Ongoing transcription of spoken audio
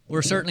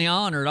We're certainly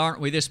honored,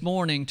 aren't we, this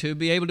morning to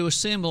be able to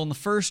assemble on the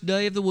first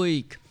day of the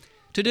week,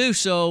 to do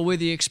so with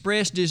the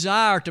express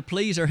desire to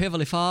please our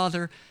Heavenly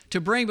Father, to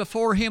bring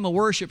before Him a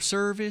worship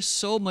service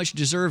so much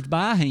deserved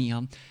by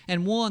Him,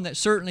 and one that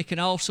certainly can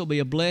also be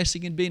a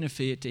blessing and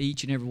benefit to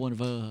each and every one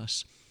of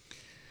us.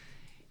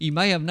 You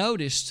may have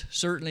noticed,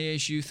 certainly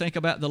as you think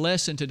about the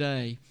lesson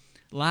today,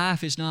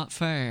 life is not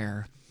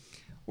fair.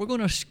 We're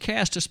going to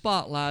cast a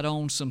spotlight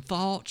on some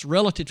thoughts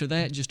relative to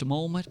that in just a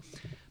moment.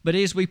 But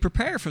as we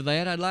prepare for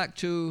that, I'd like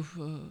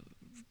to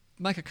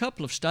make a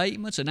couple of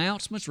statements,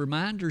 announcements,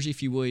 reminders,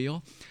 if you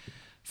will.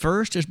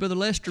 First, as Brother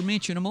Lester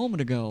mentioned a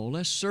moment ago,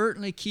 let's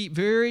certainly keep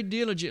very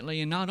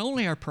diligently in not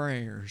only our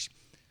prayers,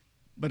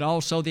 but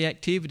also the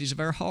activities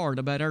of our heart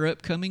about our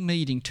upcoming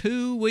meeting.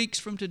 2 weeks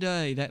from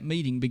today, that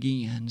meeting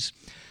begins.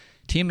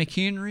 Tim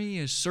McHenry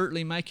is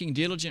certainly making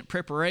diligent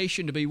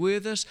preparation to be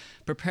with us,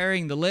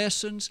 preparing the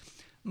lessons.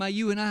 May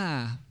you and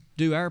I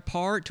do our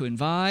part to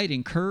invite,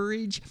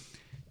 encourage,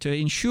 to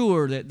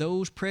ensure that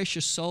those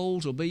precious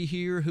souls will be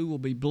here who will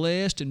be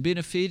blessed and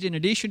benefited in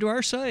addition to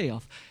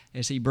ourselves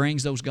as he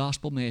brings those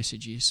gospel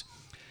messages.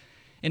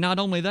 And not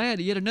only that,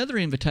 yet another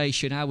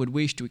invitation I would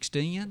wish to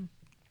extend.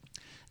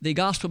 The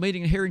gospel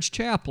meeting at Herons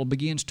Chapel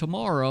begins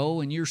tomorrow,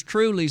 and yours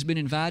truly has been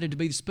invited to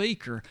be the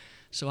speaker.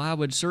 So I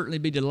would certainly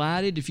be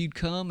delighted if you'd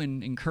come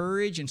and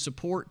encourage and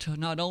support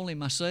not only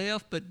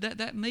myself, but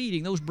that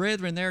meeting. Those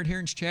brethren there at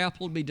Herons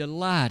Chapel would be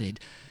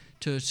delighted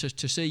to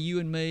see you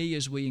and me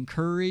as we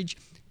encourage,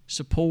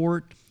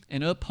 support,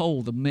 and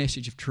uphold the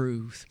message of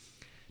truth.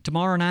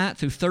 Tomorrow night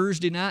through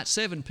Thursday night,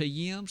 7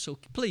 p.m., so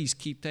please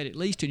keep that at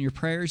least in your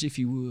prayers if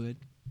you would.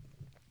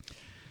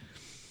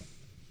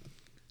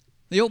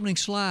 The opening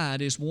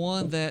slide is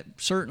one that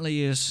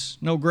certainly is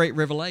no great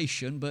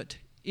revelation, but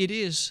it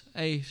is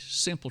a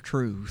simple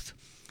truth.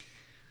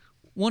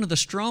 One of the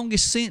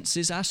strongest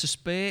senses, I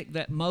suspect,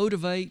 that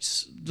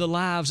motivates the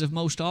lives of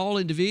most all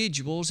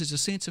individuals is a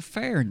sense of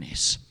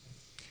fairness.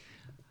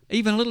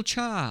 Even a little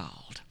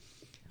child,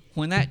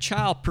 when that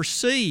child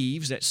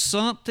perceives that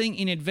something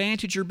in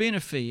advantage or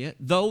benefit,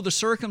 though the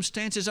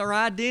circumstances are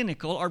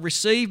identical, are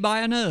received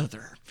by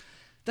another,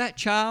 that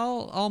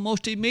child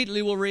almost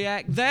immediately will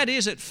react, that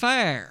isn't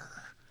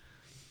fair,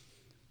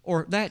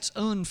 or that's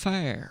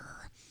unfair.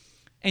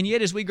 And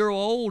yet as we grow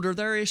older,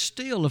 there is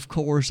still, of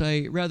course,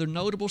 a rather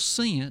notable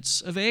sense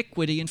of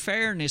equity and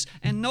fairness,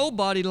 and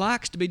nobody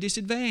likes to be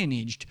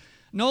disadvantaged.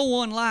 No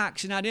one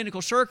likes in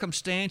identical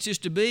circumstances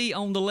to be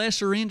on the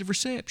lesser end of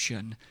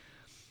reception.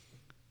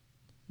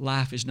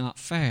 Life is not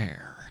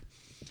fair.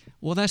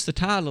 Well, that's the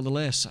title of the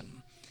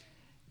lesson.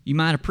 You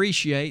might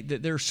appreciate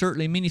that there are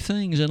certainly many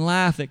things in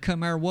life that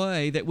come our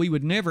way that we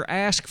would never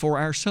ask for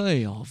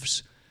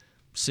ourselves.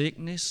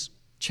 Sickness,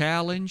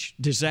 challenge,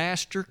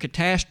 disaster,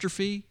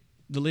 catastrophe,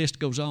 the list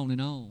goes on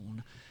and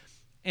on.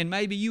 And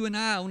maybe you and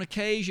I on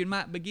occasion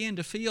might begin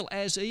to feel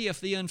as if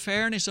the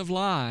unfairness of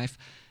life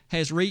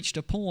has reached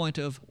a point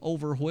of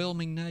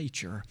overwhelming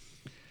nature.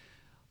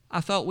 I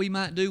thought we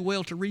might do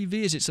well to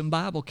revisit some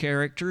Bible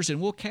characters,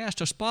 and we'll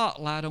cast a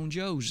spotlight on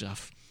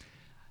Joseph.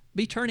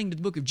 Be turning to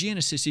the book of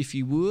Genesis, if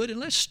you would, and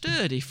let's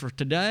study for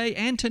today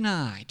and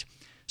tonight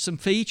some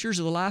features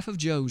of the life of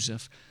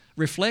Joseph,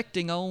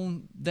 reflecting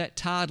on that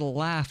title,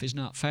 Life is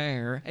Not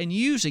Fair, and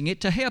using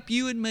it to help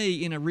you and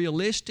me in a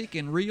realistic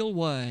and real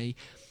way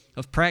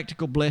of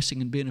practical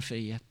blessing and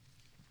benefit.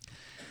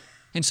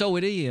 And so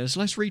it is.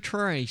 Let's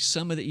retrace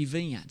some of the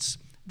events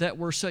that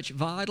were such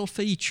vital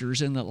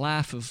features in the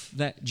life of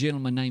that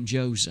gentleman named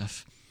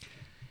Joseph.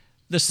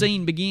 The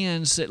scene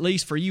begins, at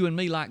least for you and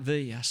me, like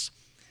this.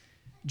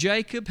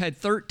 Jacob had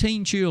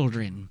 13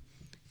 children.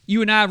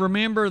 You and I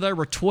remember there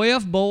were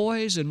 12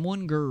 boys and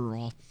 1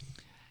 girl.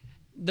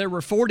 There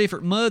were 4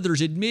 different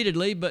mothers,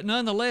 admittedly, but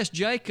nonetheless,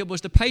 Jacob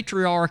was the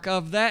patriarch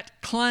of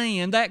that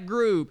clan, that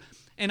group.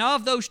 And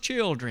of those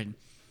children,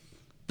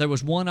 there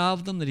was one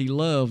of them that he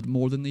loved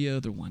more than the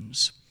other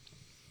ones.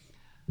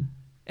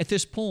 At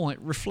this point,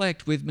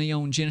 reflect with me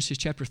on Genesis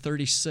chapter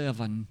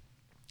 37.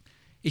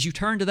 As you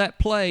turn to that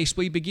place,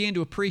 we begin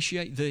to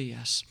appreciate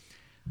this.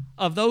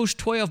 Of those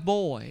 12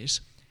 boys,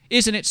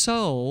 isn't it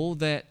so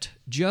that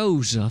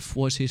Joseph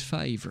was his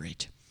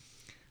favorite?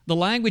 The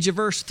language of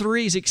verse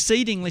 3 is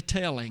exceedingly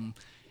telling.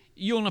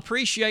 You'll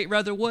appreciate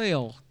rather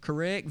well,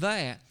 correct,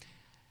 that.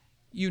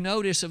 You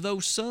notice of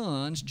those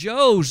sons,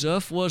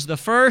 Joseph was the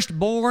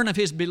firstborn of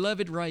his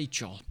beloved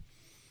Rachel.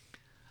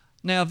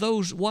 Now, of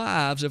those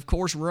wives, of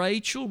course,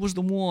 Rachel was the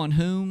one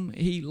whom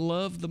he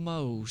loved the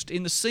most,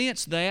 in the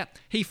sense that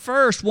he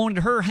first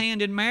wanted her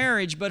hand in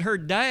marriage, but her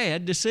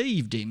dad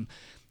deceived him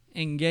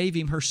and gave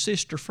him her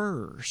sister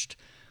first.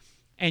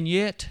 And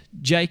yet,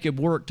 Jacob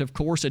worked, of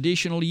course,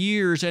 additional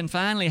years and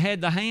finally had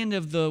the hand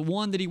of the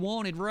one that he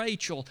wanted,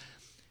 Rachel.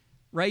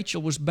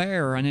 Rachel was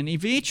barren, and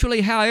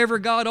eventually, however,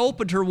 God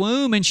opened her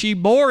womb and she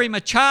bore him a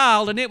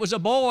child, and it was a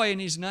boy,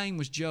 and his name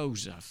was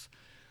Joseph.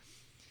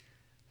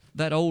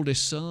 That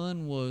oldest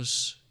son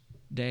was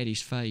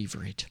Daddy's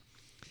favorite.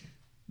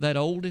 That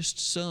oldest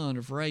son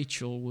of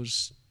Rachel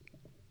was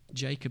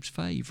Jacob's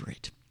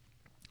favorite.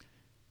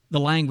 The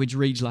language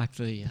reads like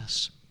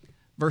this.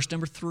 verse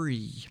number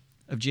 3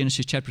 of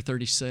Genesis chapter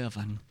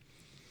 37.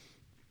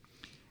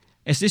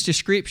 As this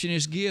description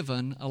is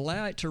given,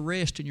 allow it to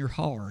rest in your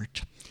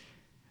heart.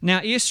 Now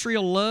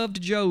Israel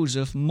loved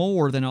Joseph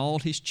more than all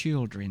his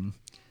children,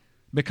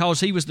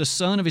 because he was the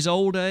son of his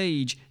old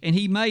age, and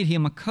he made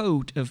him a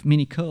coat of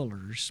many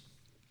colors.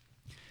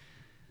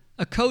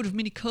 A coat of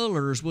many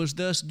colors was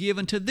thus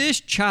given to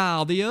this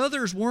child. The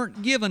others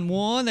weren't given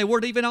one. They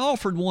weren't even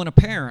offered one,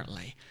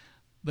 apparently.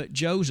 But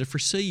Joseph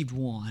received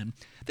one.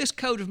 This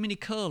coat of many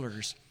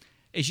colors,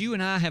 as you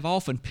and I have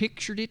often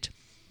pictured it,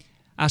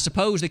 I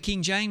suppose the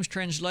King James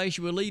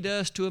translation will lead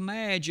us to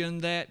imagine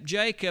that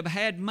Jacob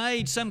had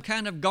made some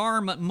kind of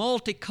garment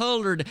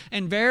multicolored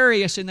and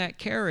various in that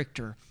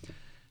character.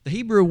 The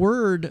Hebrew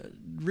word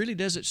really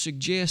doesn't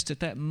suggest that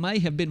that may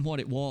have been what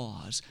it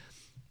was.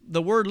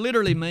 The word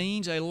literally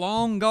means a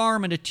long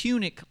garment, a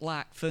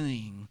tunic-like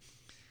thing.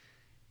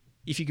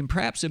 If you can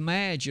perhaps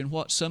imagine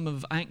what some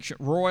of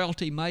ancient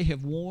royalty may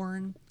have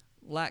worn,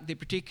 like the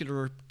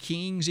particular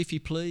kings, if you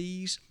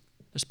please,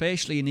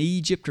 especially in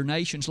Egypt or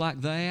nations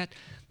like that,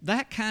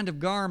 that kind of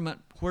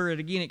garment where it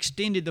again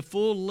extended the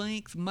full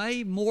length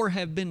may more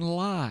have been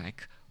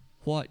like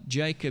what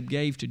Jacob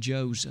gave to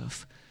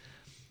Joseph.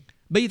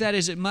 Be that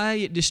as it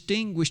may, it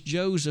distinguished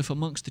Joseph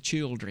amongst the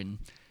children.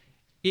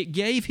 It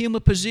gave him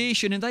a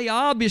position, and they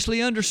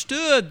obviously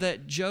understood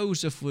that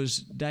Joseph was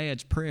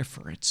Dad's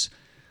preference.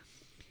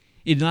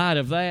 In light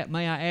of that,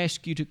 may I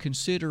ask you to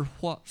consider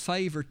what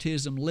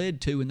favoritism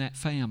led to in that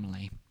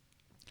family?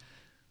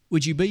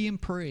 Would you be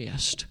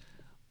impressed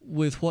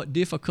with what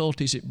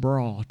difficulties it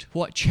brought,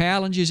 what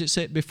challenges it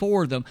set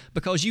before them?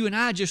 Because you and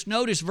I just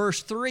noticed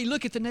verse 3.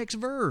 Look at the next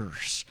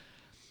verse.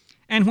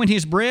 And when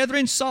his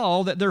brethren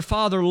saw that their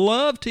father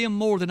loved him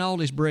more than all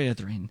his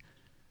brethren,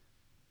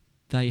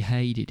 they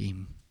hated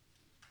him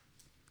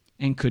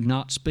and could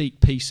not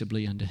speak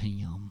peaceably unto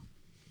him.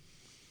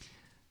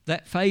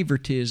 That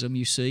favoritism,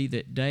 you see,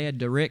 that Dad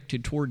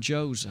directed toward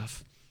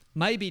Joseph,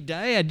 maybe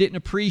Dad didn't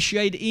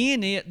appreciate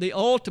in it the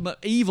ultimate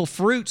evil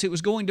fruits it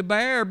was going to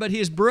bear, but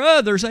his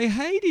brothers, they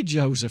hated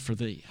Joseph for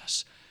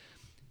this.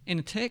 And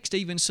the text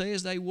even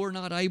says they were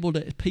not able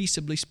to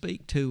peaceably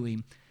speak to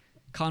him.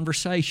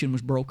 Conversation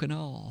was broken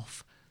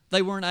off.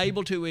 They weren't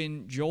able to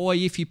enjoy,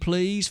 if you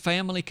please,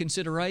 family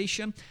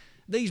consideration.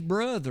 These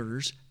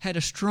brothers had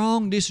a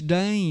strong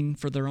disdain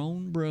for their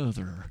own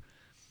brother.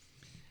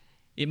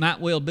 It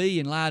might well be,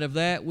 in light of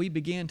that, we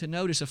begin to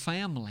notice a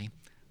family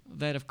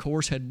that, of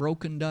course, had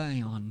broken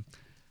down.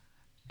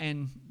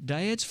 And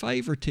Dad's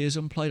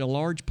favoritism played a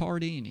large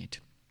part in it.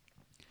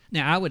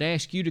 Now, I would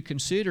ask you to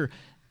consider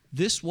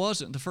this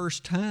wasn't the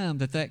first time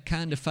that that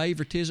kind of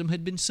favoritism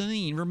had been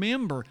seen.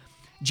 Remember,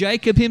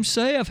 Jacob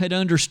himself had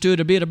understood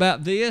a bit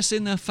about this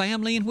in the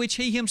family in which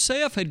he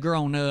himself had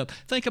grown up.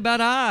 Think about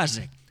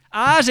Isaac.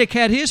 Isaac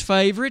had his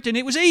favorite, and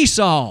it was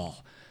Esau.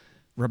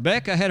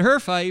 Rebekah had her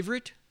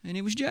favorite, and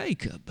it was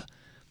Jacob.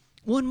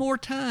 One more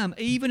time,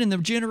 even in the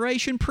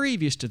generation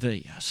previous to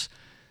this,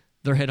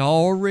 there had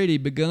already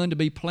begun to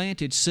be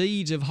planted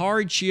seeds of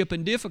hardship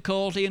and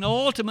difficulty, and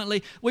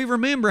ultimately we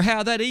remember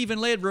how that even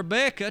led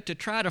Rebekah to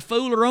try to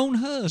fool her own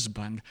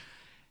husband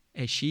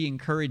as she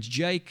encouraged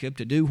Jacob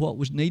to do what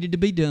was needed to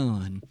be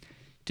done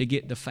to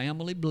get the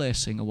family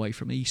blessing away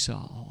from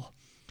Esau.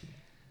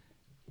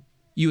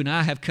 You and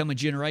I have come a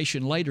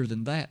generation later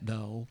than that,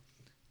 though.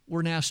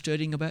 We're now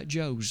studying about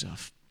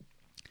Joseph.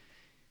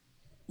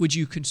 Would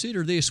you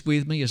consider this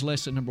with me as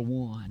lesson number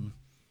 1?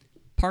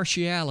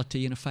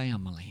 Partiality in a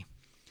family.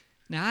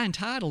 Now, I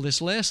entitled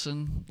this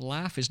lesson,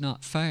 Life is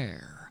Not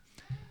Fair.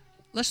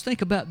 Let's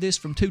think about this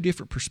from 2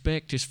 different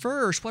perspectives.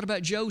 First, what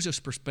about Joseph's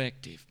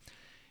perspective?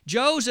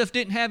 Joseph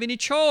didn't have any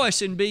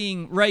choice in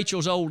being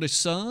Rachel's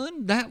oldest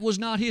son. That was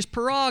not his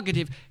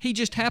prerogative. He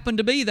just happened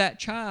to be that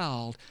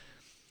child.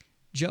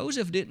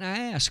 Joseph didn't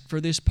ask for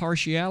this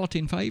partiality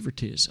and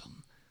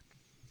favoritism,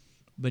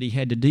 but he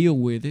had to deal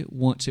with it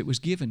once it was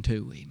given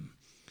to him.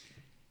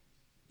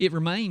 It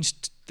remains,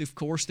 of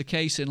course, the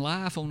case in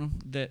life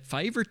that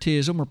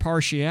favoritism or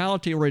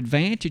partiality or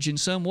advantage in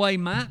some way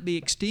might be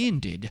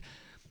extended,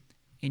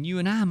 and you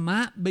and I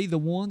might be the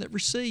one that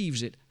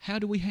receives it. How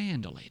do we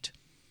handle it?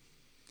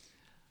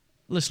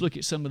 Let's look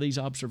at some of these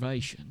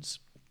observations.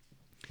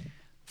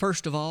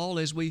 First of all,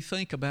 as we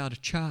think about a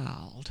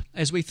child,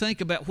 as we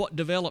think about what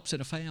develops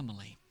in a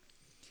family,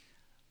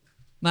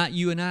 might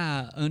you and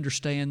I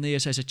understand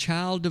this: as a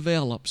child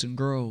develops and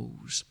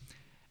grows,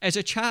 as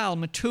a child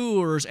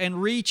matures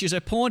and reaches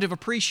a point of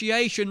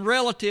appreciation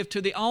relative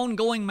to the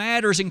ongoing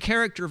matters and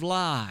character of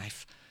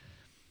life,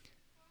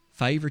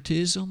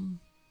 favoritism,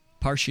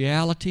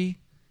 partiality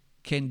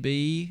can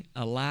be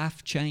a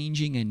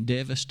life-changing and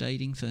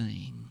devastating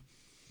thing.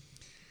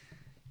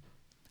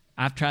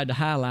 I've tried to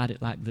highlight it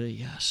like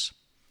this.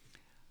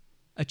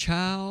 A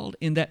child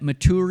in that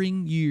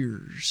maturing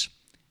years,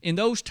 in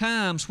those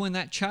times when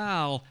that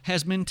child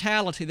has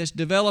mentality that's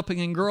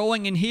developing and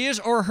growing, and his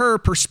or her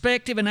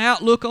perspective and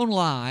outlook on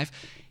life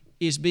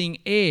is being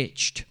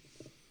etched,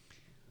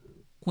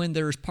 when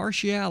there's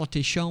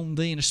partiality shown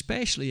then,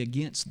 especially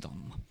against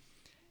them,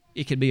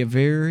 It can be a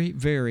very,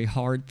 very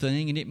hard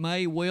thing, and it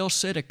may well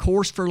set a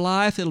course for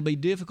life that will be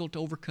difficult to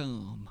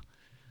overcome.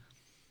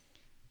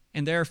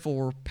 And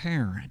therefore,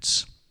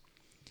 parents,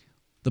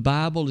 the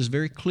Bible is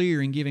very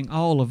clear in giving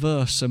all of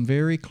us some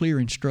very clear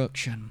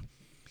instruction.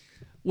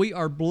 We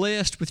are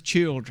blessed with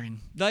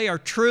children. They are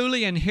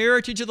truly an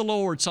heritage of the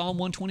Lord, Psalm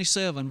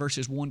 127,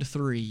 verses 1 to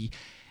 3.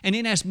 And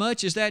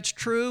inasmuch as that's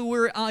true,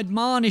 we're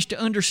admonished to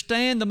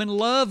understand them and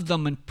love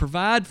them and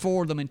provide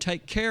for them and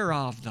take care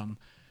of them.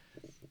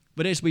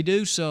 But as we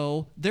do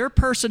so, their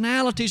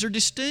personalities are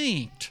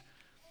distinct.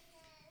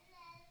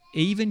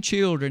 Even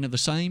children of the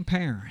same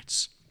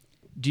parents,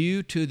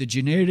 due to the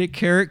genetic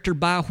character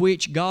by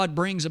which God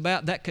brings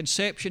about that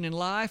conception in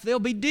life, they'll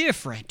be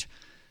different.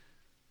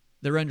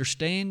 Their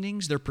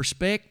understandings, their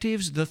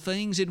perspectives, the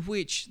things in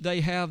which they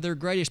have their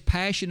greatest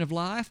passion of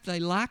life, they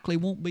likely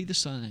won't be the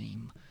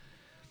same.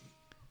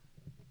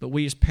 But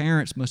we as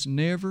parents must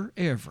never,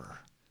 ever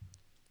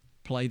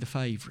play the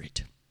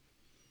favorite.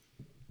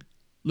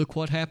 Look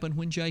what happened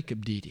when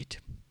Jacob did it.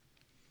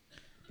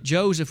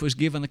 Joseph was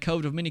given the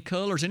coat of many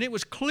colors, and it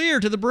was clear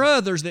to the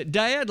brothers that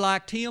Dad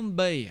liked him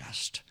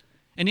best.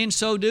 And in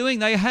so doing,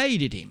 they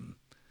hated him.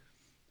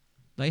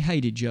 They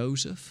hated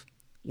Joseph,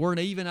 weren't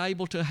even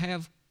able to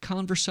have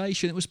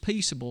conversation that was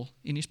peaceable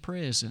in his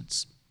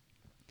presence.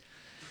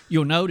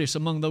 You'll notice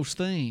among those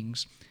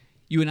things,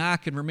 you and I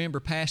can remember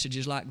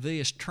passages like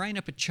this: train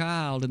up a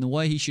child in the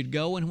way he should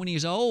go, and when he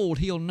is old,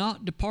 he'll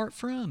not depart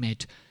from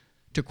it.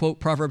 To quote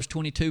Proverbs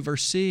 22,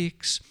 verse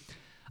 6.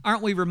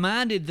 Aren't we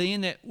reminded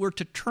then that we're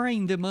to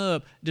train them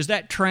up? Does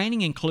that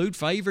training include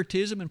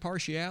favoritism and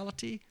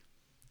partiality?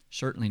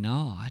 Certainly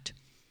not.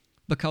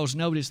 Because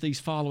notice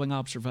these following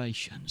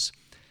observations.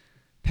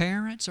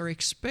 Parents are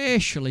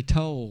especially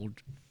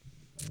told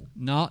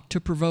not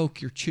to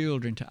provoke your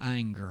children to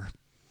anger,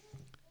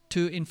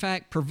 to in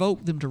fact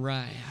provoke them to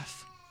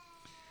wrath.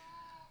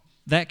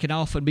 That can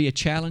often be a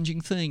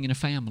challenging thing in a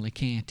family,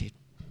 can't it?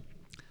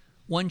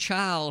 One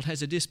child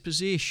has a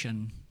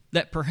disposition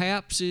that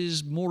perhaps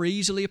is more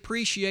easily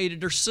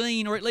appreciated or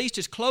seen, or at least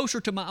is closer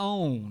to my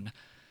own.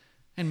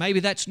 And maybe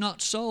that's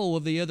not so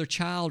of the other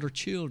child or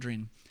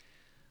children.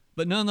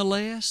 But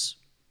nonetheless,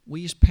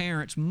 we as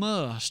parents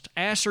must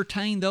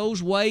ascertain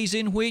those ways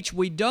in which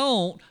we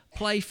don't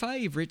play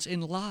favorites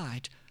in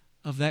light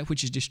of that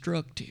which is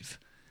destructive.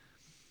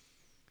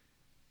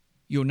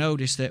 You'll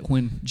notice that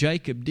when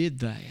Jacob did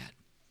that,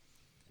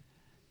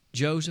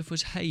 Joseph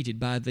was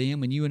hated by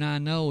them, and you and I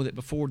know that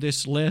before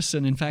this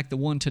lesson, in fact the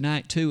one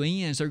tonight too,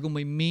 ends, there are going to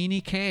be many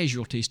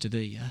casualties to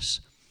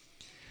this.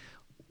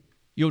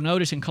 You'll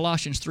notice in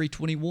Colossians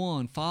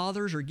 3:21,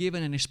 fathers are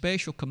given an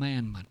especial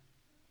commandment.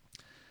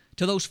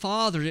 To those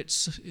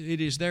fathers it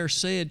is there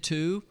said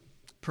to,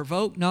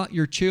 provoke not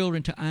your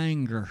children to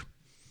anger.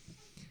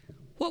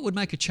 What would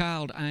make a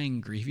child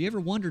angry? Have you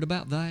ever wondered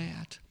about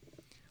that?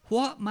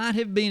 What might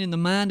have been in the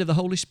mind of the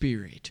Holy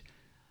Spirit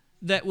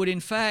that would in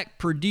fact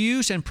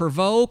produce and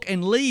provoke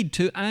and lead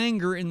to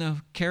anger in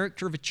the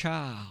character of a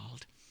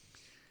child?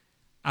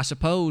 I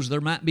suppose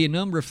there might be a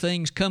number of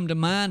things come to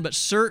mind, but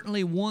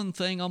certainly one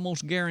thing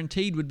almost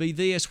guaranteed would be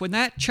this: when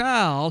that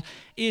child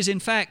is in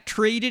fact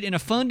treated in a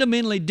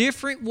fundamentally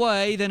different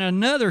way than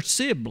another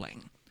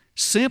sibling,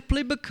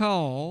 simply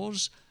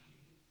because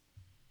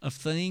of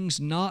things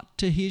not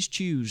to his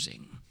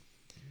choosing,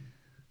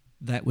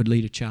 that would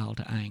lead a child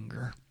to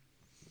anger.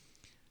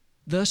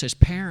 Thus, as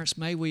parents,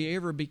 may we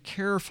ever be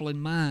careful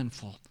and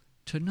mindful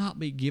to not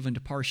be given to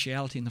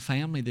partiality in the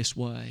family this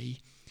way.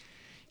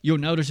 You'll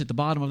notice at the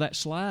bottom of that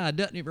slide,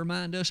 doesn't it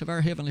remind us of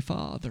our Heavenly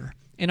Father?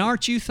 And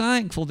aren't you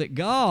thankful that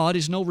God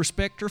is no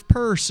respecter of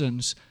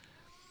persons?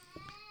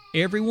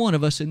 Every one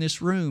of us in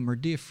this room are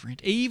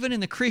different. Even in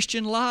the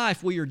Christian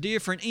life, we are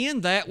different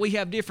in that we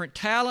have different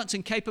talents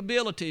and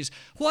capabilities.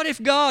 What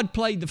if God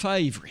played the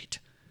favorite?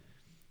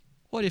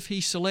 What if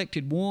He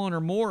selected one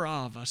or more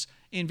of us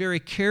in very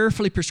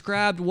carefully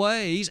prescribed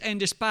ways, and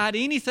despite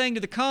anything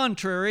to the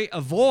contrary,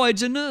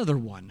 avoids another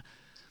one?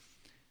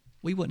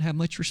 We wouldn't have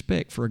much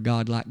respect for a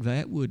God like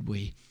that, would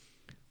we?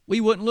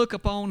 We wouldn't look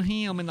upon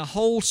Him in the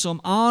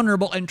wholesome,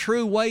 honorable, and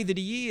true way that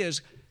He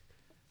is.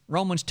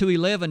 Romans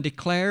 2:11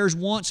 declares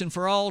once and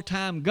for all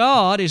time,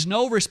 God is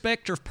no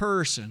respecter of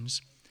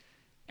persons.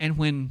 And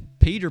when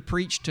Peter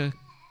preached to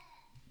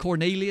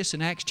Cornelius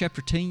in Acts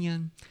chapter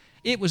 10,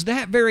 it was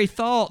that very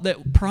thought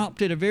that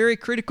prompted a very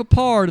critical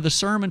part of the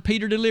sermon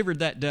Peter delivered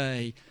that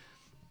day.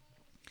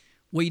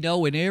 We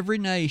know in every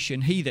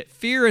nation he that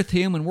feareth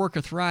Him and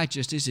worketh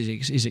righteousness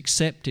is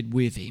accepted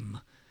with Him.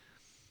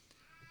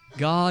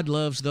 God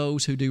loves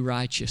those who do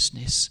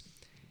righteousness.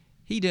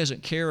 He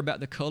doesn't care about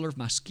the color of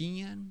my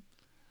skin,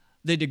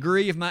 the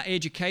degree of my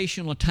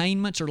educational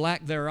attainments or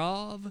lack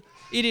thereof.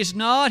 It is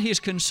not His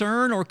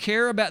concern or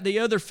care about the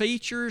other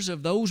features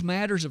of those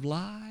matters of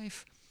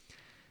life.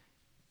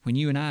 When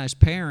you and I as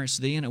parents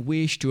then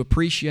wish to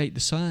appreciate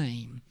the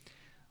same,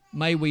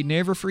 may we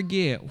never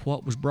forget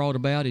what was brought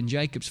about in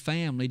Jacob's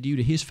family due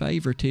to his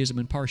favoritism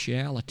and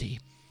partiality.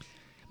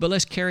 But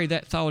let's carry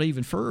that thought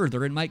even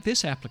further and make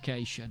this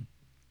application.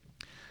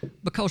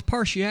 Because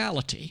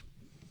partiality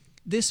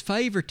This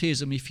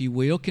favoritism, if you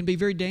will, can be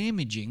very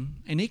damaging,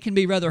 and it can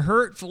be rather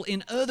hurtful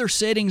in other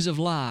settings of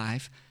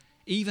life,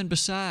 even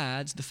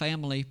besides the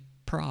family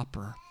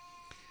proper.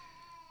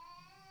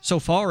 So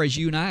far as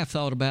you and I have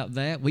thought about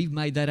that, we've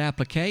made that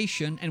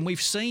application, and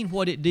we've seen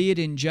what it did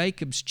in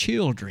Jacob's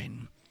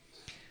children.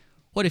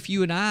 What if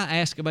you and I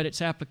ask about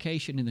its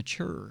application in the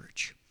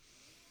church?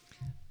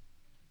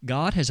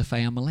 God has a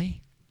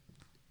family.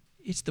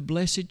 It's the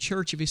blessed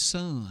church of His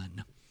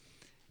Son.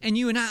 And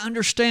you and I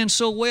understand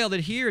so well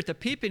that here at the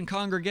Pippin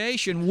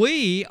congregation,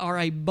 we are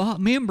a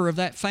member of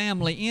that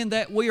family in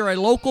that we are a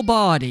local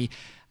body,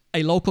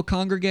 a local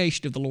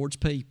congregation of the Lord's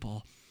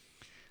people,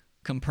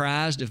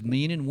 comprised of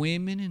men and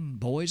women and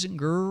boys and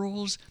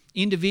girls,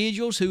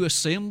 individuals who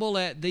assemble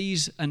at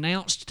these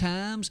announced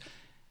times,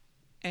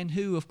 and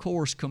who, of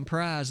course,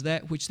 comprise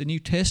that which the New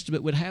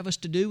Testament would have us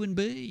to do and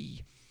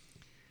be.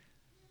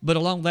 But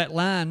along that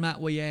line, might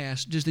we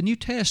ask, does the New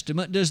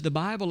Testament, does the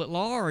Bible at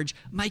large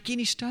make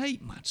any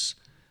statements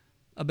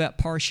about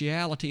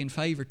partiality and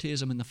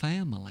favoritism in the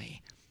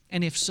family?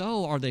 And if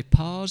so, are they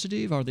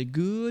positive? Are they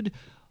good?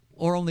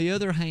 Or on the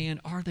other hand,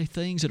 are they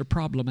things that are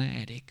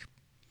problematic?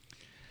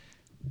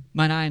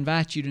 Might I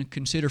invite you to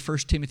consider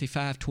 1 Timothy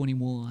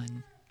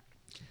 5:21.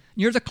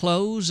 Near the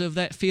close of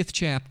that 5th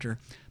chapter,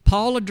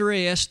 Paul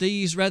addressed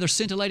these rather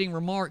scintillating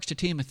remarks to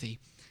Timothy.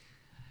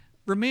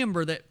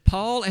 Remember that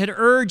Paul had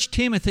urged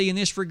Timothy in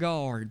this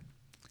regard.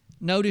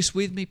 Notice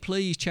with me,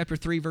 please, chapter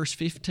 3, verse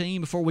 15,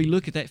 before we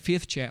look at that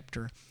 5th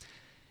chapter.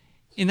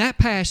 In that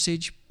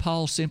passage,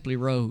 Paul simply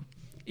wrote,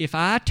 "If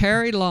I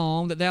tarry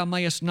long, that thou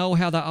mayest know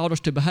how thou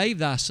oughtest to behave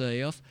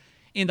thyself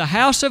in the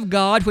house of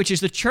God, which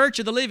is the church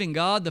of the living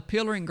God, the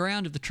pillar and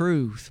ground of the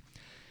truth."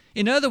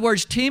 In other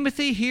words,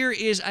 Timothy, here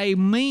is a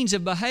means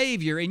of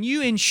behavior, and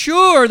you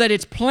ensure that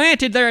it's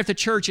planted there at the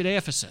church at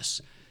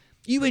Ephesus.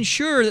 You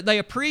ensure that they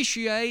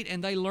appreciate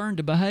and they learn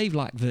to behave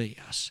like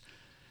this.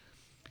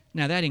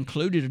 Now, that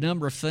included a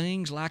number of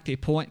things like the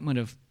appointment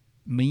of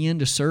men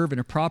to serve in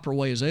a proper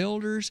way as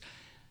elders,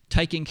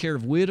 taking care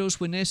of widows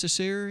when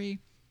necessary.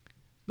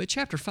 But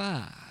chapter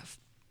 5,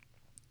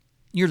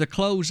 near the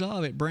close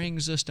of it,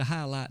 brings us to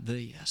highlight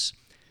this.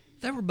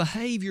 There were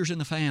behaviors in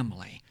the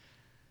family.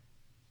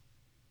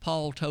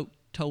 Paul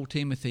told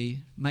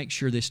Timothy, make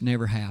sure this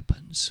never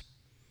happens.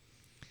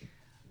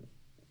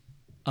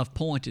 Of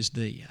point is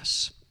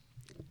this: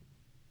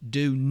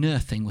 do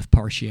nothing with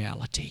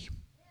partiality.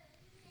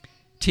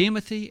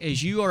 Timothy,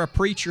 as you are a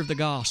preacher of the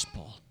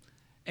gospel,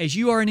 as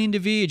you are an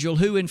individual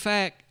who in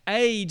fact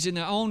aids in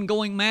the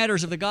ongoing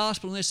matters of the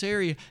gospel in this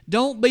area,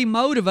 don't be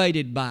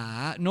motivated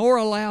by nor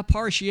allow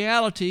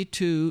partiality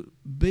to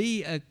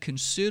be a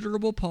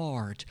considerable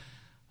part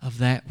of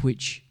that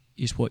which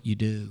is what you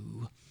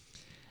do.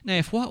 Now,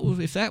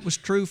 if that was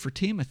true for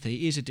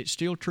Timothy, isn't it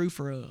still true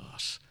for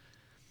us?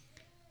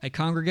 A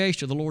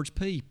congregation of the Lord's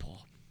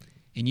people.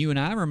 And you and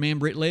I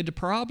remember it led to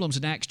problems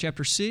in Acts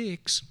chapter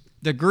 6.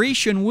 The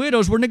Grecian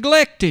widows were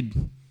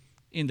neglected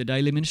in the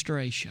daily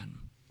ministration.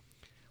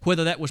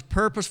 Whether that was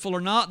purposeful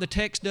or not, the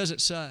text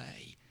doesn't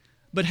say.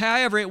 But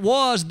however it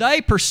was,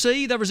 they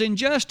perceived there was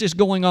injustice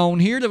going on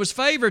here. There was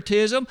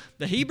favoritism.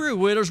 The Hebrew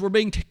widows were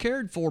being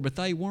cared for, but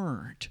they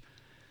weren't.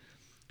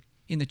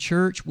 In the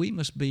church, we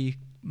must be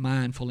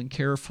mindful and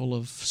careful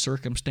of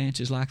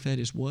circumstances like that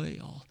as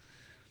well.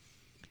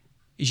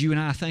 As you and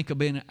I think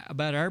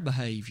about our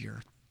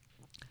behavior,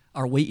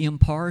 are we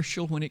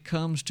impartial when it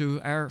comes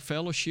to our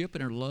fellowship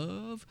and our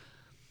love?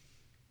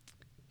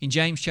 In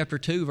James chapter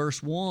 2,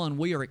 verse 1,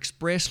 we are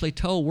expressly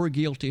told we're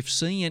guilty of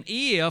sin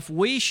if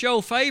we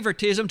show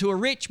favoritism to a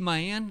rich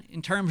man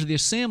in terms of the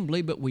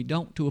assembly, but we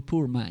don't to a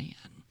poor man.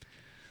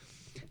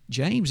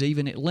 James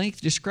even at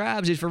length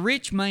describes if a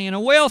rich man, a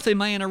wealthy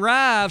man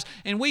arrives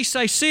and we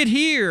say, sit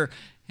here,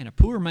 and a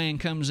poor man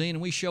comes in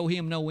and we show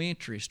him no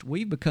interest,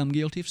 we've become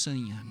guilty of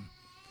sin.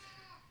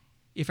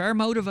 If our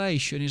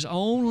motivation is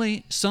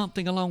only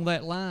something along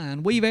that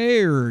line, we've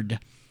erred.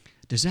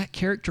 Does that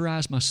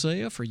characterize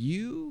myself or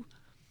you?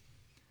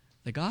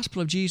 The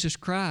gospel of Jesus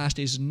Christ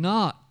is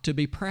not to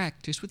be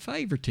practiced with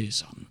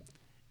favoritism,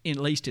 at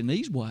least in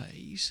these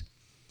ways.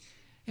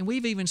 And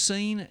we've even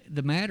seen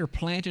the matter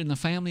planted in the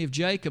family of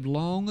Jacob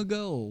long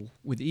ago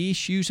with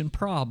issues and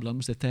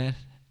problems that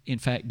in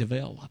fact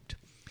developed.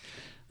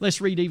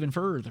 Let's read even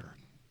further.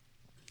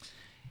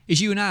 As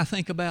you and I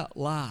think about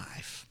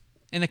life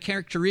and the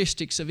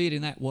characteristics of it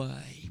in that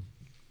way,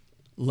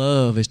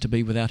 love is to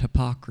be without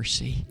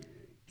hypocrisy.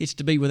 It's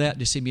to be without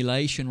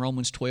dissimulation,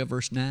 Romans 12,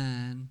 verse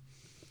 9.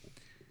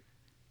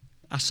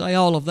 I say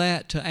all of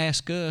that to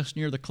ask us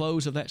near the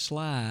close of that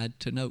slide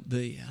to note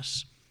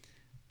this.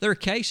 There are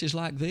cases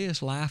like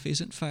this, life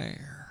isn't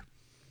fair.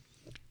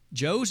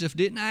 Joseph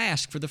didn't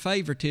ask for the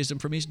favoritism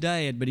from his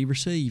dad, but he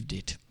received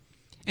it.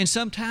 And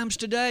sometimes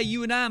today,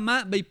 you and I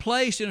might be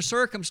placed in a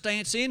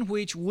circumstance in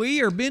which we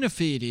are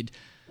benefited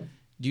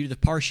due to the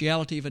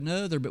partiality of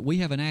another, but we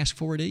haven't asked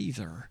for it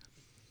either.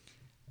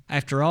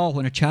 After all,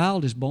 when a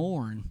child is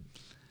born,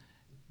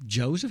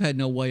 Joseph had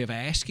no way of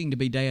asking to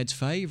be Dad's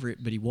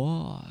favorite, but he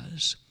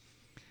was.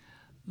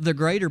 The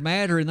greater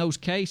matter in those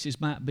cases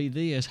might be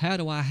this: how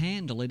do I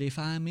handle it if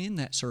I'm in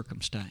that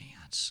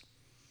circumstance?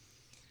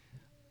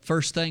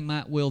 First thing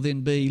might well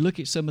then be, look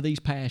at some of these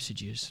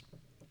passages.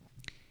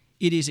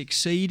 It is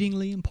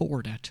exceedingly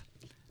important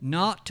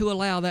not to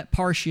allow that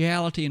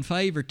partiality and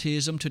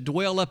favoritism to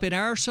dwell up in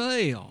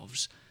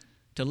ourselves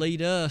to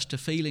lead us to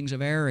feelings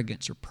of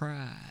arrogance or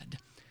pride,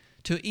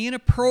 to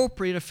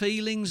inappropriate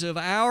feelings of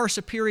our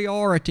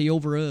superiority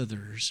over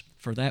others,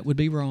 for that would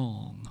be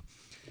wrong.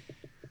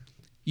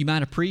 You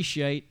might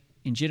appreciate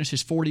in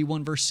Genesis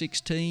 41 verse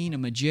 16, a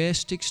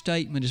majestic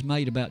statement is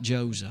made about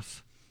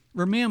Joseph.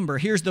 Remember,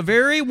 here's the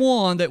very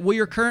one that we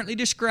are currently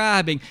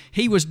describing.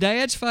 He was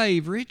Dad's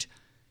favorite.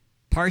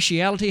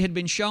 Partiality had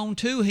been shown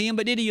to him,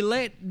 but did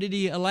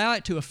he allow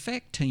it to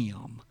affect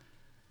him?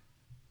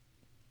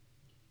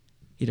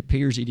 It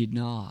appears he did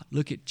not.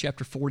 Look at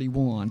chapter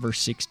 41, verse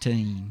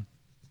 16.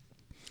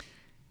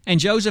 And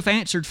Joseph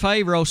answered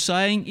Pharaoh,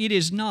 saying, It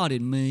is not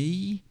in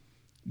me.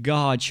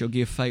 God shall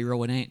give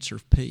Pharaoh an answer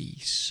of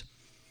peace.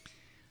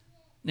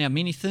 Now,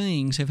 many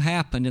things have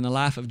happened in the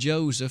life of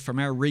Joseph from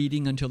our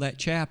reading until that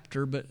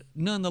chapter, but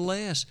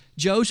nonetheless,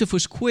 Joseph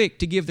was quick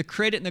to give the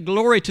credit and the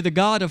glory to the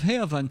God of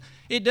heaven.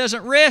 It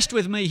doesn't rest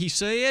with me, he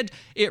said.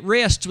 It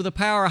rests with a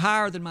power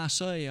higher than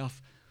myself.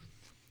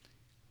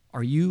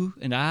 Are you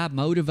and I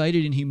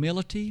motivated in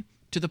humility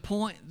to the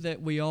point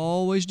that we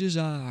always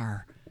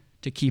desire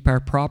to keep our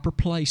proper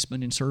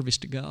placement in service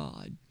to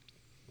God?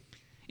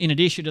 In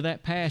addition to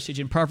that passage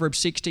in Proverbs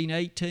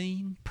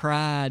 16:18,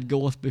 pride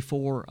goeth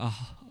before a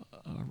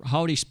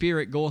haughty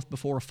spirit goeth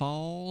before a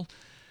fall.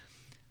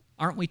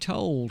 Aren't we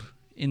told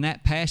in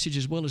that passage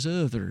as well as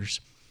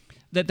others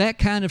that that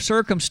kind of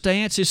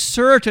circumstance is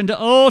certain to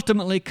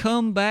ultimately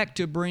come back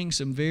to bring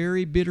some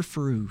very bitter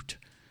fruit?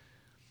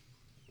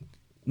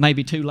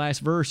 Maybe two last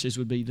verses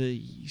would be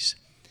these.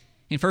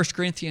 In 1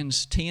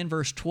 Corinthians 10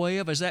 verse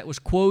 12, as that was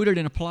quoted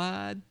and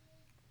applied,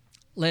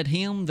 let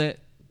him that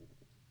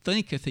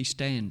thinketh he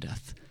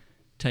standeth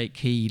take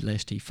heed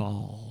lest he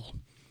fall.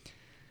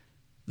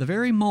 The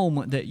very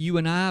moment that you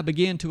and I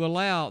begin to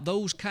allow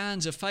those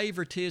kinds of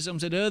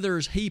favoritisms that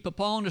others heap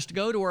upon us to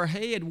go to our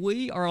head,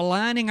 we are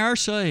aligning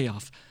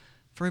ourselves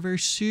for a very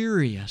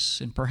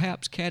serious and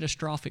perhaps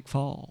catastrophic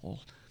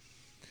fall.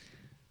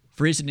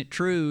 For isn't it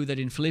true that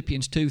in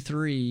Philippians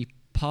 2:3,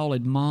 Paul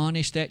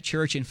admonished that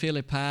church in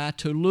Philippi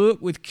to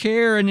look with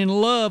care and in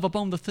love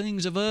upon the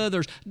things of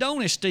others.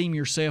 Don't esteem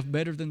yourself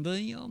better than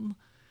them.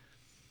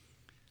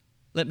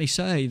 Let me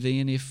say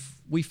then, if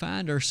we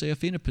find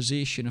ourselves in a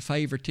position of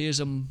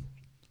favoritism,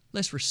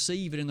 let's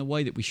receive it in the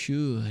way that we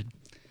should.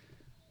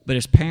 But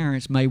as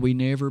parents, may we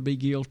never be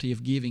guilty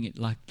of giving it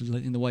like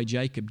in the way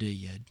Jacob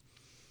did.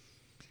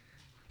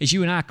 As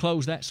you and I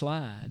close that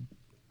slide,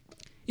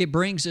 it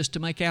brings us to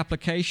make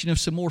application of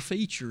some more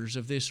features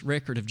of this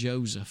record of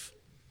Joseph.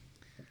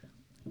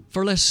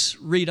 For let's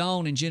read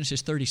on in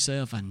Genesis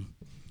 37.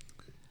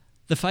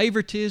 The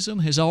favoritism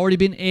has already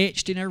been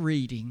etched in our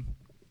reading,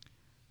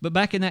 but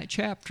back in that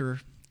chapter,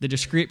 the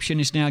description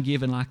is now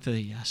given like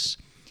this.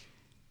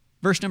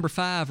 Verse number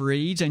 5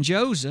 reads, And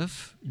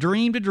Joseph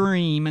dreamed a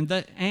dream,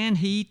 and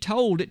he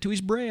told it to his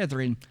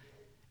brethren,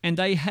 and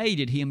they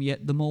hated him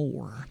yet the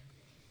more.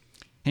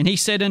 And he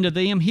said unto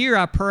them, Hear,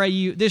 I pray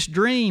you, this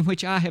dream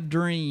which I have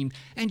dreamed.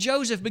 And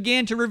Joseph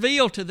began to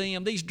reveal to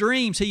them these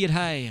dreams he had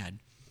had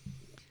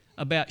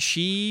about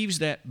sheaves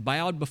that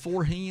bowed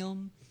before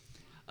him,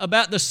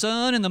 about the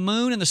sun and the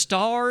moon and the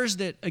stars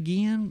that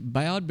again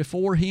bowed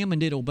before him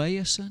and did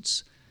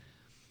obeisance.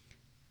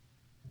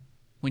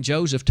 When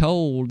Joseph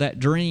told that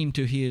dream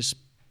to his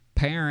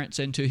parents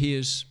and to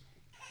his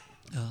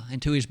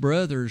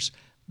brothers,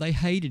 they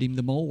hated him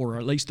the more, or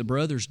at least the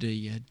brothers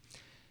did.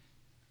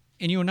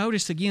 And you'll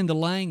notice again the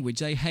language,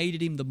 they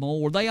hated him the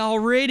more. They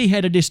already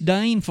had a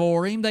disdain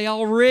for him. They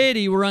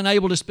already were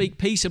unable to speak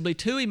peaceably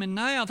to him, and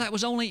now that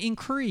was only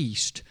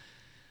increased.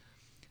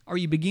 Are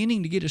you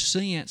beginning to get a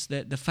sense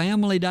that the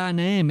family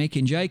dynamic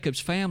in Jacob's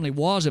family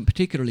wasn't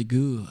particularly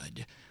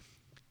good?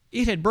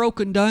 It had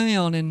broken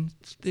down, and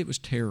it was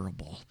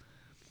terrible.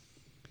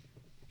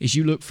 As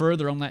you look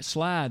further on that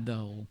slide,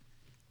 though,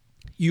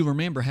 you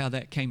remember how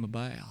that came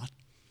about.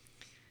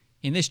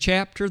 In this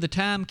chapter, the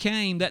time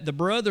came that the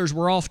brothers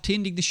were off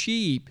tending the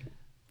sheep.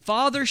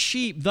 Father's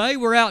sheep, they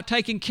were out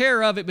taking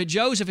care of it, but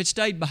Joseph had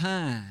stayed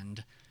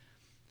behind.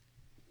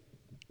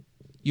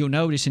 You'll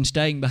notice in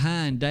staying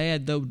behind,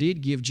 Dad, though,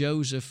 did give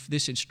Joseph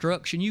this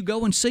instruction. You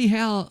go and see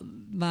how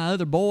my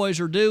other boys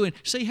are doing.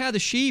 See how the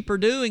sheep are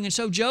doing. And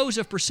so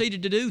Joseph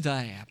proceeded to do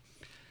that.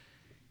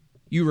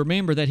 You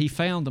remember that he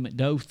found them at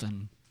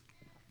Dothan.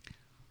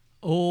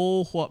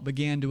 Oh, what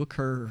began to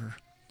occur.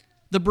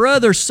 The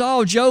brothers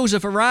saw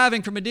Joseph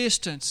arriving from a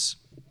distance.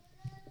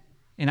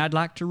 And I'd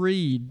like to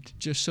read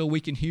just so we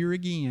can hear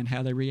again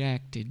how they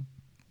reacted.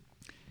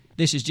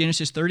 This is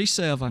Genesis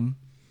 37.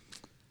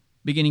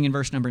 Beginning in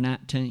verse number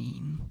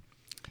 19.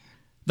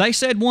 They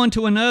said one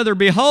to another,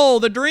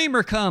 Behold, the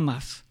dreamer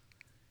cometh.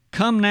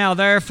 Come now,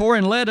 therefore,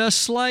 and let us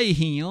slay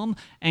him,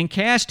 and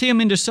cast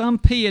him into some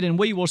pit, and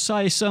we will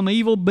say, Some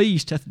evil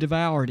beast hath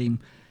devoured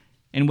him.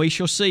 and we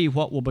shall see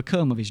what will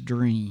become of his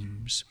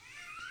dreams.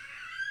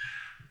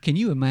 Can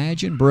you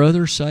imagine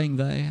brothers saying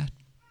that?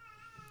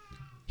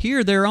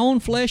 Here, their own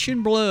flesh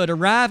and blood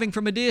arriving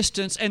from a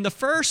distance, and the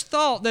first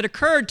thought that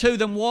occurred to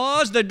them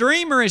was, the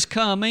dreamer is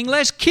coming,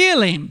 let's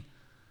kill him.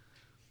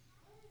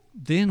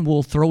 Then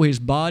we'll throw his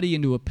body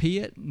into a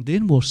pit, and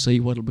then we'll see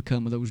what will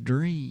become of those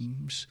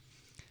dreams.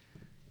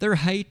 Their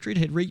hatred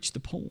had reached the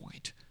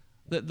point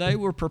that they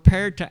were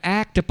prepared to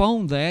act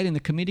upon that in the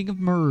committing of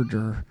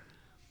murder.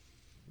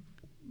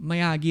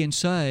 May I again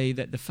say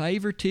that the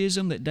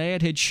favoritism that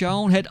Dad had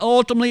shown had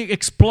ultimately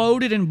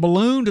exploded and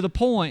ballooned to the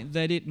point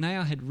that it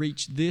now had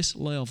reached this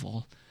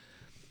level.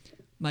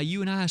 May you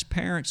and I as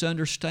parents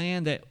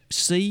understand that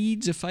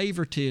seeds of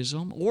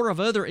favoritism or of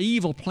other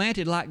evil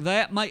planted like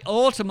that may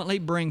ultimately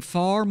bring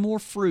far more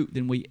fruit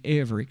than we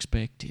ever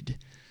expected.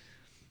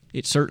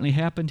 It certainly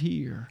happened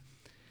here.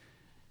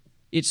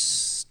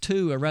 It's,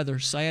 too, a rather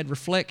sad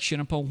reflection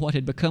upon what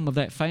had become of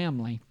that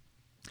family.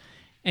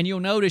 And you'll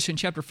notice in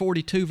chapter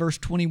 42, verse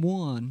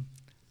 21,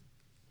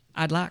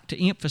 I'd like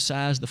to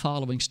emphasize the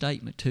following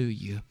statement to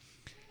you.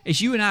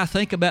 As you and I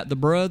think about the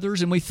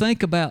brothers and we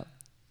think about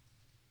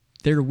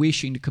their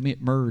wishing to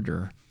commit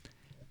murder,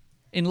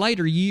 in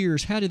later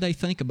years, how did they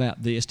think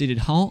about this? Did it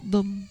haunt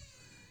them?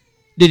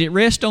 Did it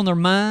rest on their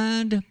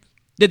mind?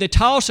 Did they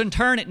toss and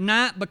turn at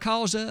night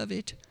because of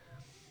it?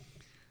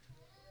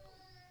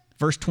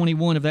 Verse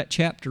 21 of that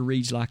chapter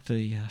reads like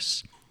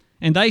this.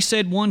 And they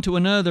said one to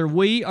another,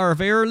 we are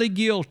verily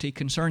guilty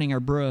concerning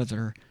our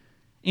brother,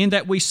 in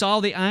that we saw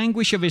the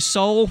anguish of his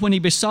soul when he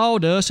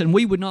besought us, and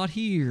we would not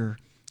hear.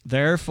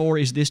 Therefore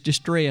is this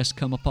distress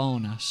come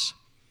upon us.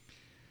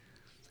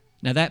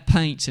 Now that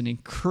paints an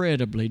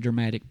incredibly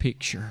dramatic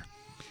picture.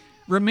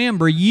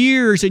 Remember,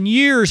 years and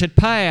years had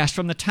passed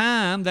from the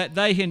time that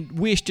they had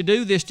wished to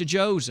do this to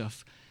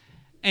Joseph.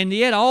 And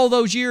yet all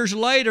those years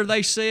later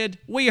they said,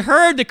 we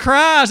heard the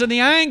cries and the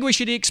anguish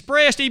that he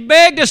expressed. He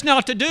begged us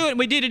not to do it, and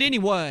we did it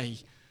anyway.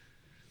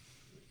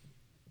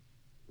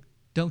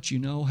 Don't you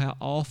know how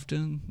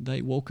often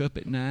they woke up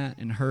at night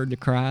and heard the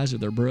cries of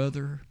their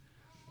brother?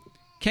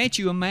 Can't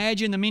you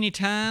imagine the many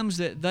times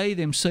that they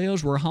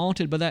themselves were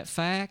haunted by that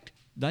fact?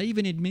 They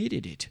even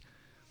admitted it.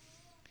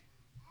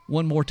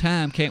 One more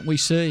time, can't we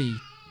see?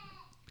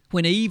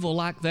 When evil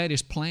like that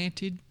is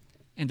planted,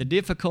 and the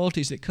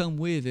difficulties that come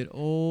with it,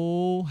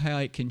 oh, how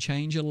it can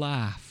change a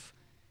life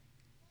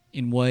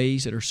in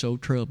ways that are so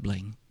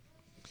troubling.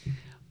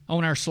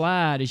 On our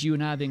slide, as you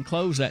and I then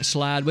close that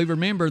slide, we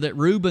remember that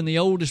Reuben, the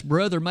oldest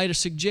brother, made a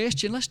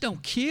suggestion, let's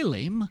don't kill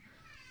him.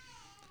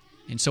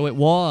 And so it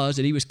was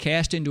that he was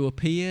cast into a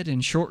pit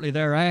and shortly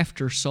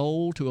thereafter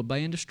sold to a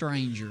band of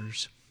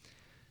strangers.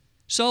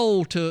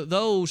 Sold to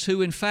those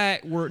who in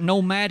fact were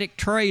nomadic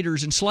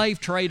traders and slave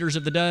traders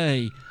of the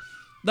day.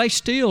 They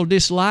still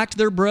disliked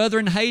their brother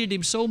and hated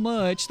him so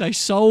much they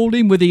sold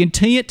him with the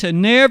intent to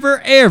never,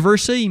 ever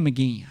see him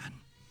again.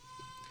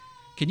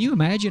 Can you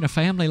imagine a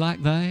family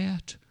like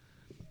that?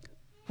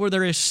 Where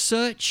there is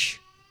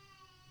such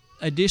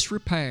a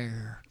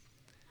disrepair,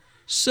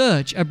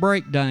 such a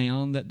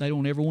breakdown that they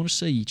don't ever want to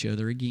see each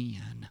other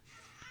again.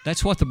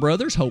 That's what the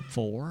brothers hoped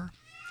for.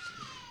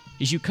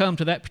 As you come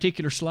to that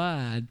particular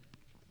slide,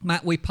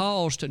 might we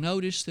pause to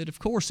notice that, of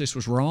course, this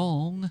was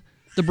wrong.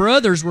 The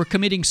brothers were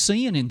committing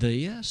sin in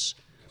this.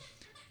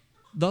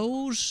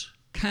 Those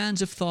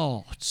kinds of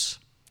thoughts,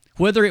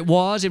 whether it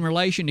was in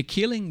relation to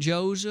killing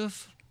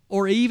Joseph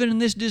or even in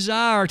this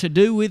desire to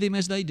do with him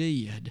as they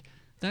did,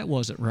 that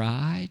wasn't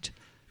right.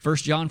 1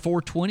 John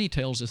 4:20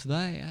 tells us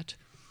that.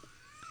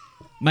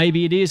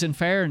 Maybe it is in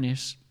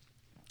fairness.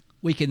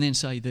 We can then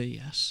say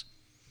this.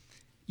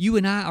 You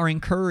and I are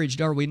encouraged,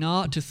 are we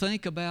not, to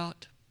think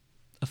about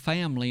a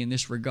family in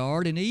this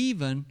regard, and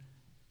even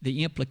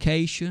the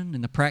implication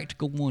and the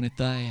practical one at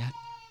that.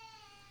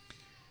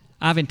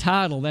 I've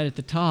entitled that at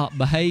the top,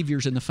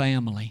 Behaviors in the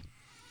Family.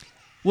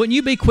 Wouldn't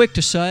you be quick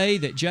to say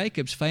that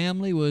Jacob's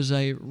family was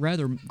a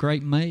rather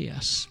great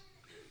mess?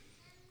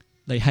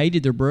 They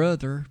hated their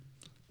brother.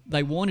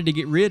 They wanted to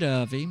get rid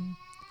of him.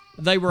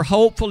 They were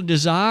hopeful and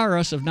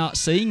desirous of not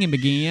seeing him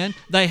again.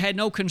 They had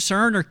no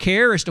concern or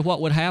care as to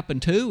what would happen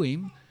to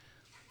him.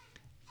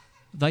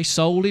 They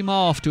sold him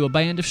off to a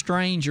band of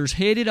strangers,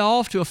 headed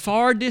off to a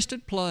far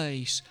distant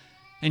place,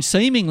 and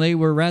seemingly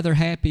were rather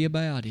happy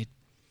about it.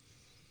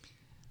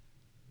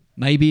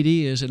 Maybe it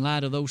is, in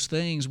light of those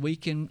things, we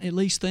can at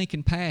least think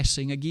in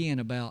passing again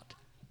about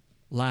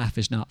life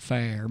is not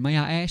fair. May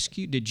I ask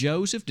you, did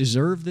Joseph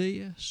deserve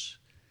this?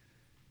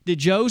 Did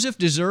Joseph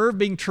deserve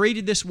being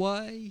treated this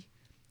way?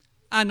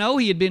 I know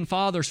he had been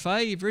Father's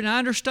favorite, and I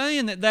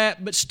understand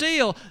that, but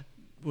still,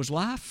 was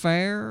life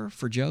fair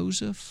for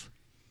Joseph?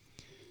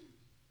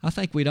 I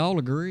think we'd all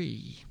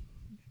agree.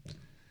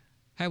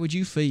 How would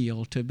you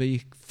feel to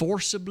be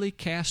forcibly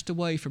cast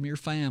away from your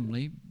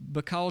family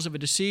because of a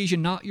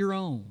decision not your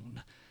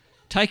own,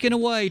 taken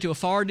away to a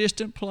far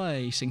distant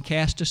place and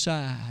cast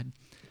aside?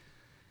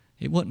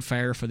 It wasn't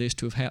fair for this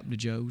to have happened to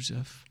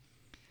Joseph.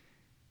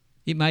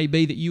 It may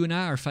be that you and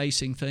I are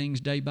facing things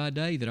day by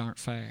day that aren't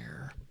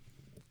fair.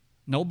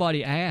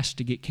 Nobody asked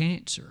to get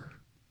cancer.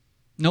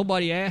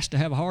 Nobody asked to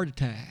have a heart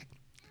attack.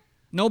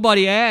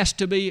 Nobody asked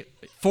to be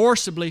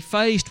forcibly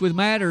faced with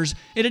matters.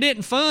 It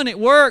isn't fun at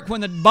work when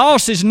the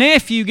boss's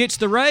nephew gets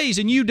the raise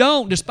and you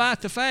don't,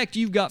 despite the fact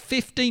you've got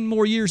 15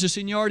 more years of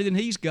seniority than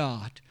he's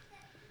got.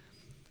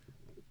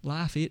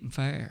 Life isn't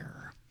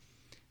fair.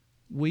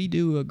 We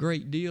do a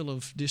great deal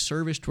of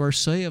disservice to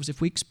ourselves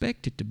if we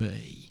expect it to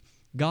be.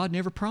 God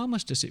never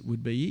promised us it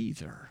would be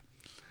either.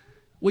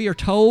 We are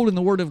told in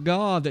the Word of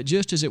God that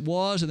just as it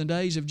was in the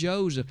days of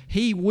Joseph,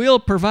 He will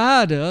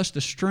provide us the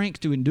strength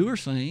to endure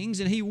things,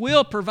 and He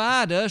will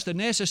provide us the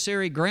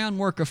necessary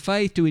groundwork of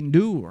faith to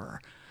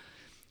endure.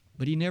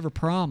 But He never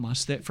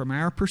promised that from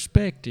our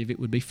perspective it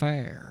would be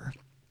fair.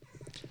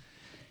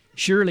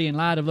 Surely, in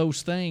light of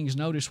those things,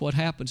 notice what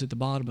happens at the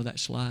bottom of that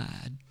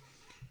slide.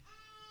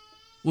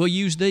 We'll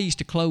use these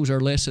to close our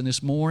lesson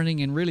this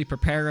morning and really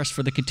prepare us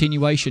for the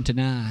continuation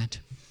tonight.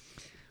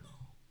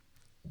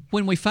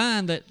 When we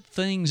find that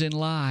things in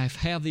life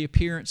have the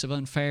appearance of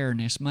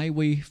unfairness, may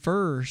we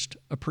first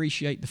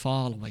appreciate the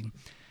following.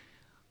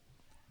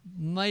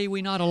 May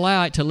we not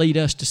allow it to lead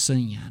us to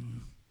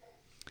sin.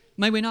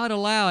 May we not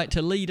allow it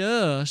to lead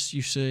us,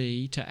 you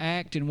see, to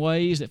act in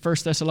ways that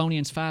 1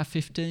 Thessalonians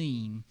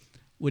 5:15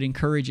 would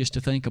encourage us to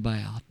think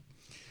about.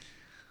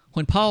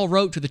 When Paul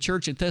wrote to the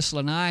church in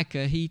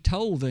Thessalonica, he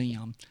told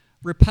them,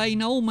 repay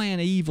no man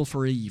evil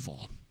for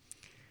evil.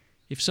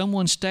 If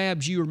someone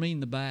stabs you or me in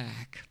the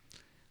back,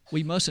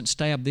 we mustn't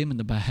stab them in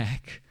the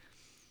back.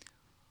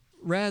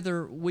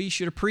 Rather, we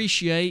should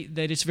appreciate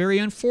that it's very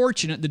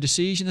unfortunate, the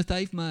decision that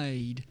they've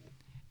made.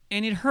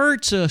 And it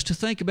hurts us to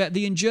think about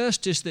the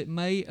injustice that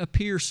may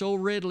appear so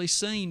readily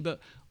seen, but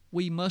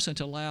we mustn't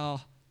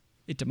allow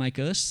it to make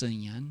us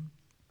sin.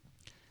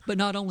 But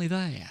not only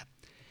that,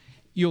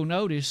 you'll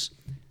notice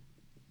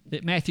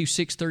that Matthew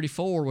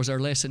 6:34 was our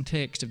lesson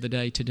text of the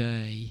day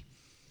today.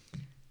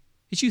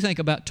 As you think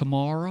about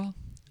tomorrow,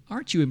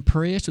 aren't you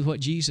impressed with what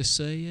Jesus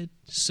said?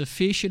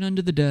 Sufficient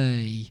unto the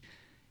day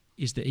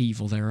is the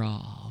evil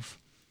thereof.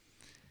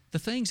 The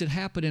things that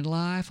happen in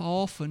life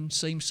often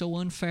seem so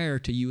unfair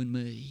to you and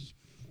me.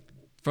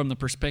 From the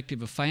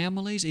perspective of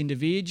families,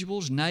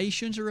 individuals,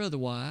 nations, or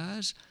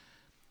otherwise.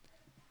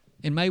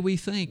 And may we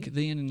think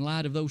then, in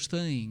light of those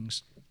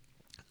things,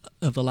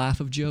 of the life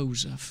of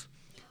Joseph.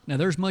 Now,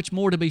 there's much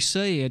more to be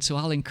said, so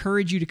I'll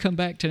encourage you to come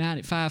back tonight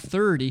at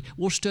 5:30.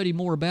 We'll study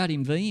more about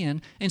him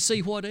then and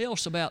see what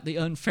else about the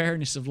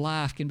unfairness of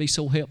life can be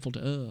so helpful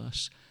to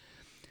us.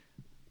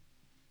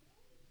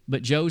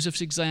 But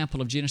Joseph's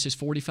example of Genesis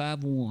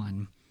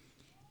 45:1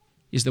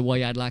 is the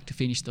way I'd like to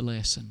finish the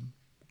lesson.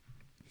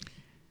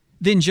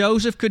 Then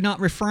Joseph could not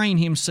refrain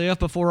himself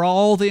before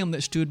all them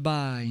that stood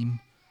by him.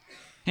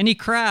 And he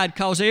cried,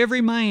 cause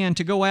every man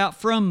to go out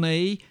from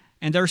me.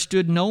 And there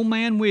stood no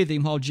man with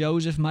him while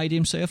Joseph made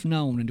himself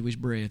known unto his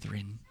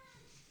brethren.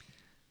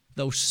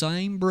 Those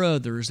same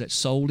brothers that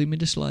sold him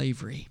into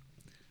slavery,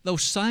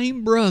 those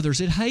same brothers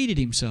that hated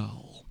him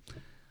so,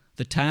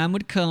 the time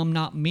would come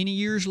not many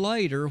years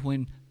later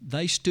when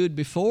they stood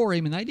before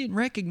him and they didn't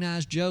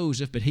recognize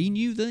Joseph, but he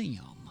knew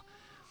them.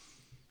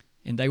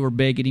 And they were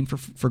begging him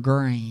for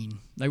grain.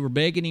 They were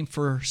begging him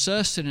for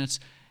sustenance.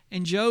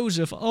 And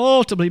Joseph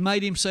ultimately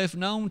made himself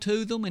known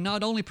to them and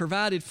not only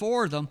provided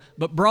for them,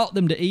 but brought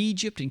them to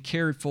Egypt and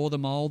cared for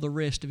them all the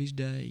rest of his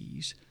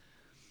days.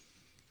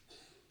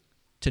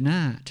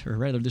 Tonight, or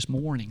rather this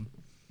morning,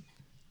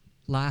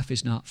 life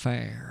is not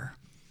fair.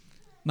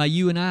 May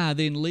you and I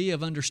then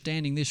live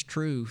understanding this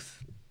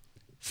truth.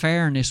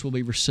 Fairness will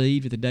be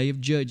received at the day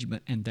of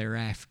judgment and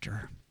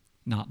thereafter,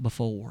 not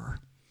before.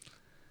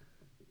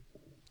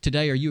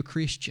 Today, are you a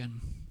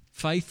Christian,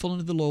 faithful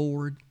unto the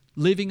Lord,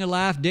 living a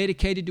life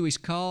dedicated to His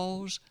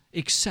cause,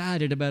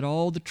 excited about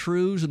all the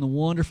truths and the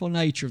wonderful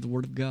nature of the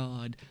Word of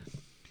God?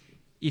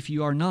 If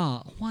you are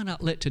not, why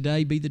not let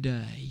today be the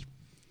day?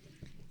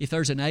 If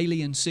there's an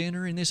alien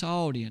sinner in this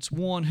audience,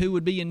 one who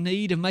would be in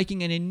need of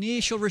making an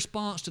initial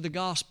response to the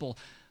gospel,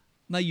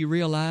 may you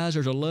realize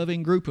there's a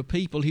loving group of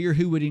people here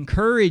who would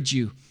encourage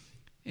you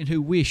and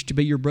who wish to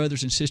be your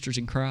brothers and sisters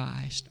in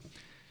Christ.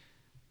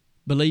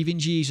 Believe in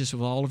Jesus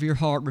with all of your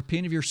heart,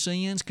 repent of your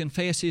sins,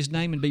 confess His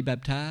name, and be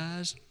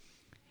baptized.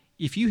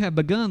 If you have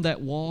begun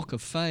that walk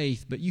of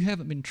faith, but you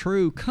haven't been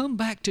true, come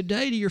back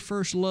today to your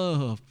first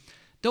love.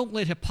 Don't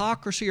let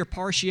hypocrisy or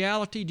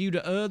partiality due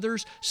to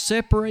others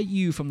separate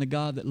you from the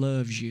God that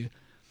loves you.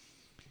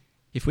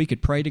 If we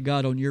could pray to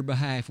God on your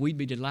behalf, we'd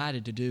be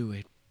delighted to do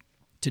it.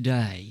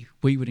 Today,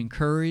 we would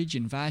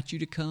invite you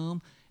to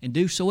come and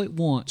do so at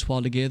once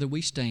while together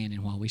we stand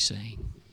and while we sing.